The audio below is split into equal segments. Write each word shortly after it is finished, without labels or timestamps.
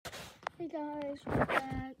guys, we're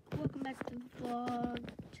back. Welcome back to the vlog.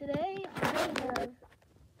 Today I have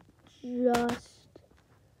just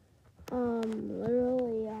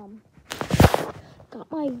literally got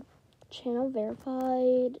my channel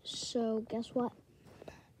verified. So guess what?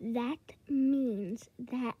 That means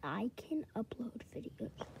that I can upload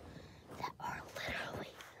videos that are literally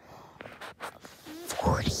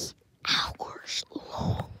 40 hours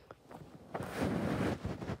long.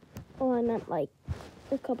 Oh, I meant like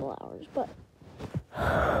a couple hours, but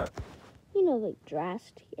you know, like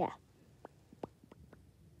dressed, yeah.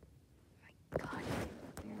 My God,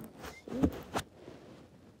 see?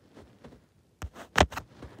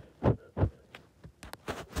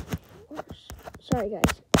 Sorry,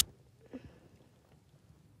 guys.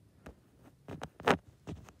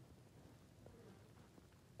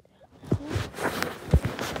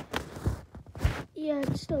 Yeah,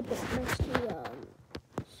 it's still a bit messy.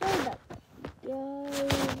 Sorry about that,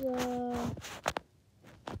 guys.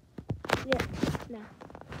 Yeah, no.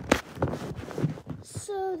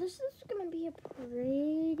 So this is gonna be a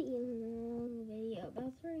pretty long video,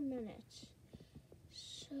 about 3 minutes.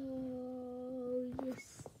 So you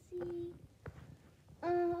see,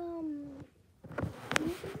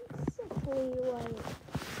 basically like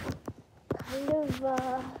kind of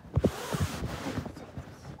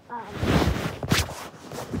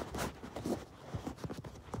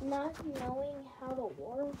not knowing how to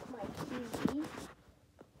work my TV.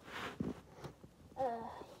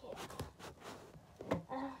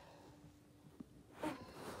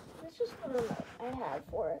 This is the remote I have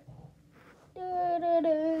for it. I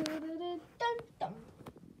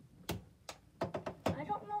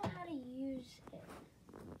don't know how to use it.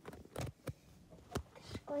 The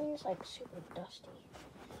screen is like super dusty.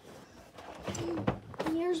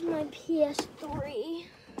 Here's my PS3.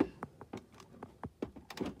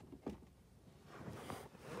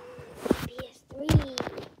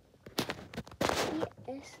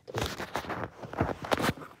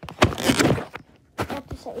 I have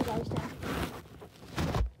to set you guys down.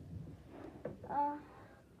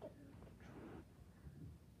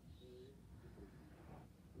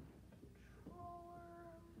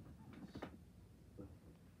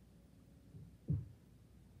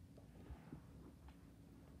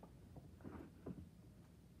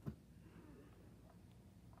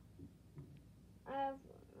 I have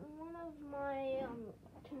one of my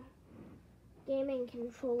gaming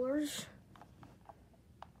controllers.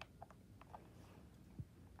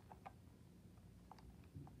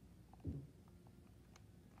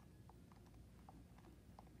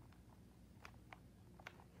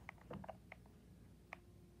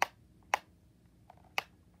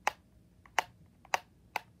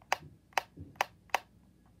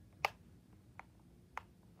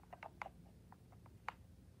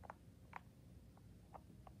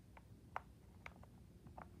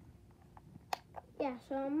 Yeah,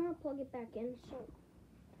 so I'm gonna plug it back in so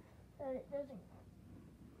that it doesn't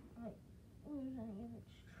like lose any of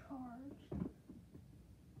its charge.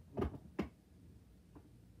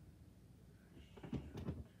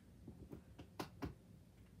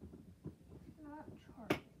 It's not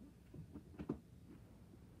charging.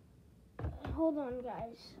 Hold on,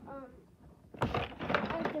 guys. I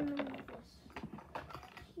have to move this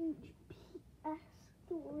huge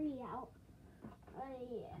PS3 out.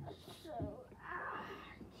 Yeah, so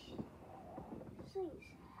this thing's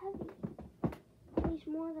heavy. It weighs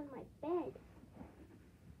more than my bed.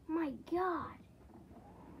 My God.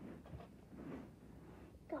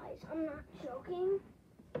 Guys, I'm not joking.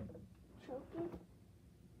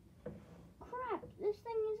 Crap, this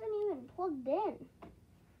thing isn't even plugged in.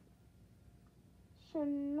 So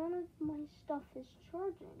none of my stuff is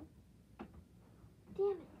charging.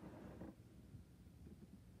 Damn it.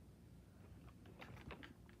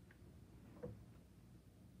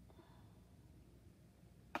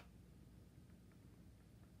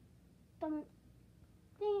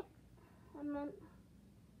 Dang it.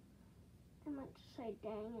 I meant to say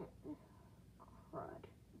dang it. Crud.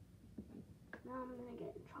 Now I'm gonna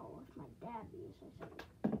get in trouble with my dad because I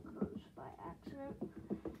said gross by accident.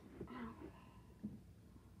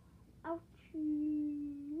 Ow.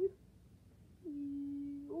 Ouchie.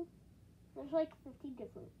 There's like 50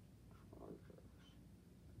 different chargers.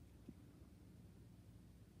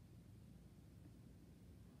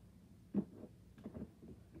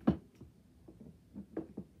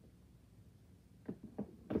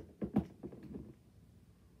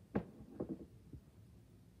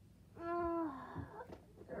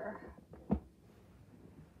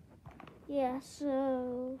 Yeah,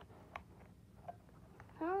 so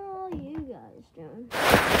how are you guys doing?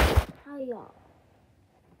 How y'all?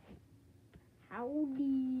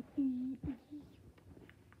 Howdy.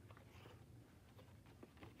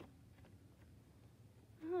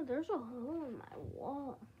 there's a hole in my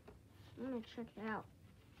wall. I'm gonna check it out.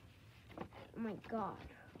 Oh my god.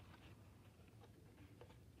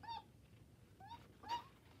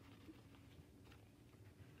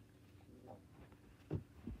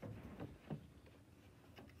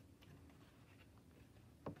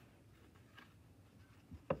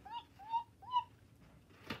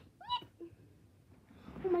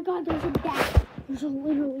 Oh my god, there's a bat. There's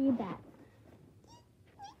literally a bat.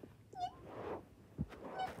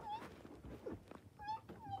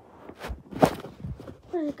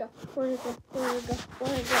 Where'd it go? Where'd it go? Where'd it go?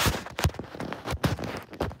 Where'd it go?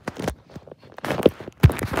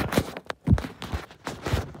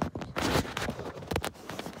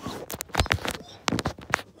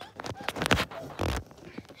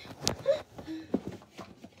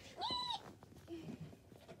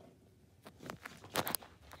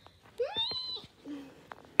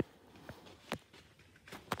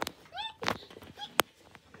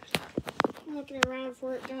 I'm looking around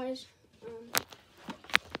for it, guys.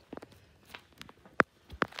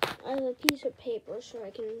 I have a piece of paper so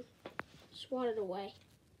I can swat it away.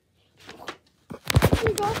 Here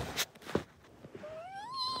you go.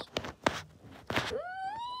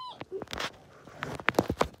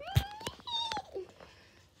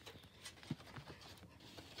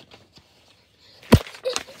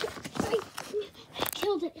 I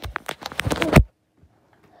killed it.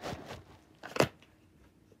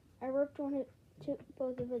 I ripped took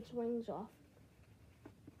both of its wings off.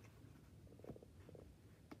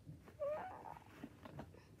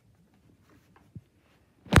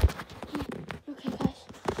 Okay, guys.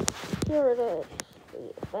 Here it is.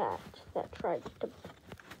 The bat that tried to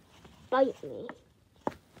bite me.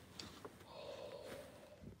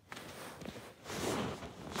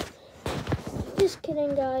 Just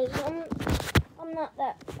kidding, guys. I'm not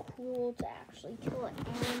that cool to actually kill an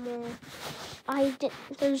animal.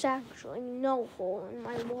 There's actually no hole in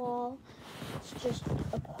my wall. It's just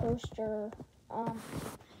a poster.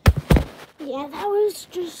 Yeah, that was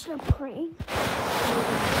just a prank.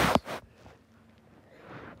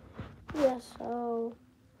 Yeah, so,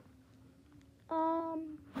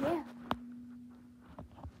 yeah.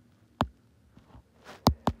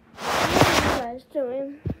 What are you guys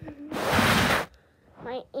doing?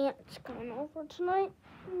 My aunt's coming over tonight.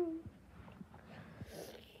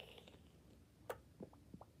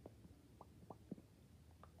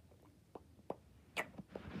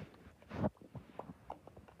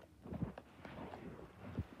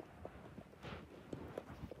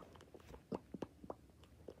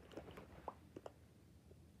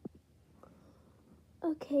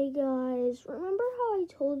 Okay, guys, remember how I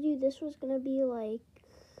told you this was gonna be like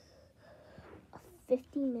a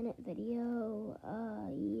 50-minute video?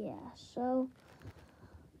 Yeah, so,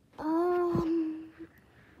 I'm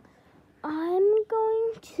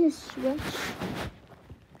going to switch.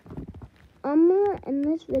 I'm gonna end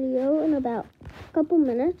this video in about a couple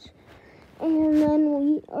minutes, and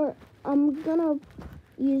then I'm gonna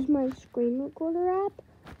use my screen recorder app,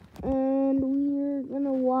 and we're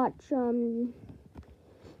gonna watch,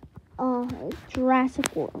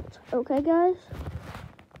 Jurassic World. Okay, guys?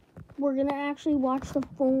 We're gonna actually watch the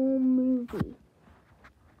full movie.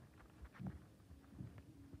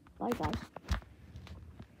 Bye, guys.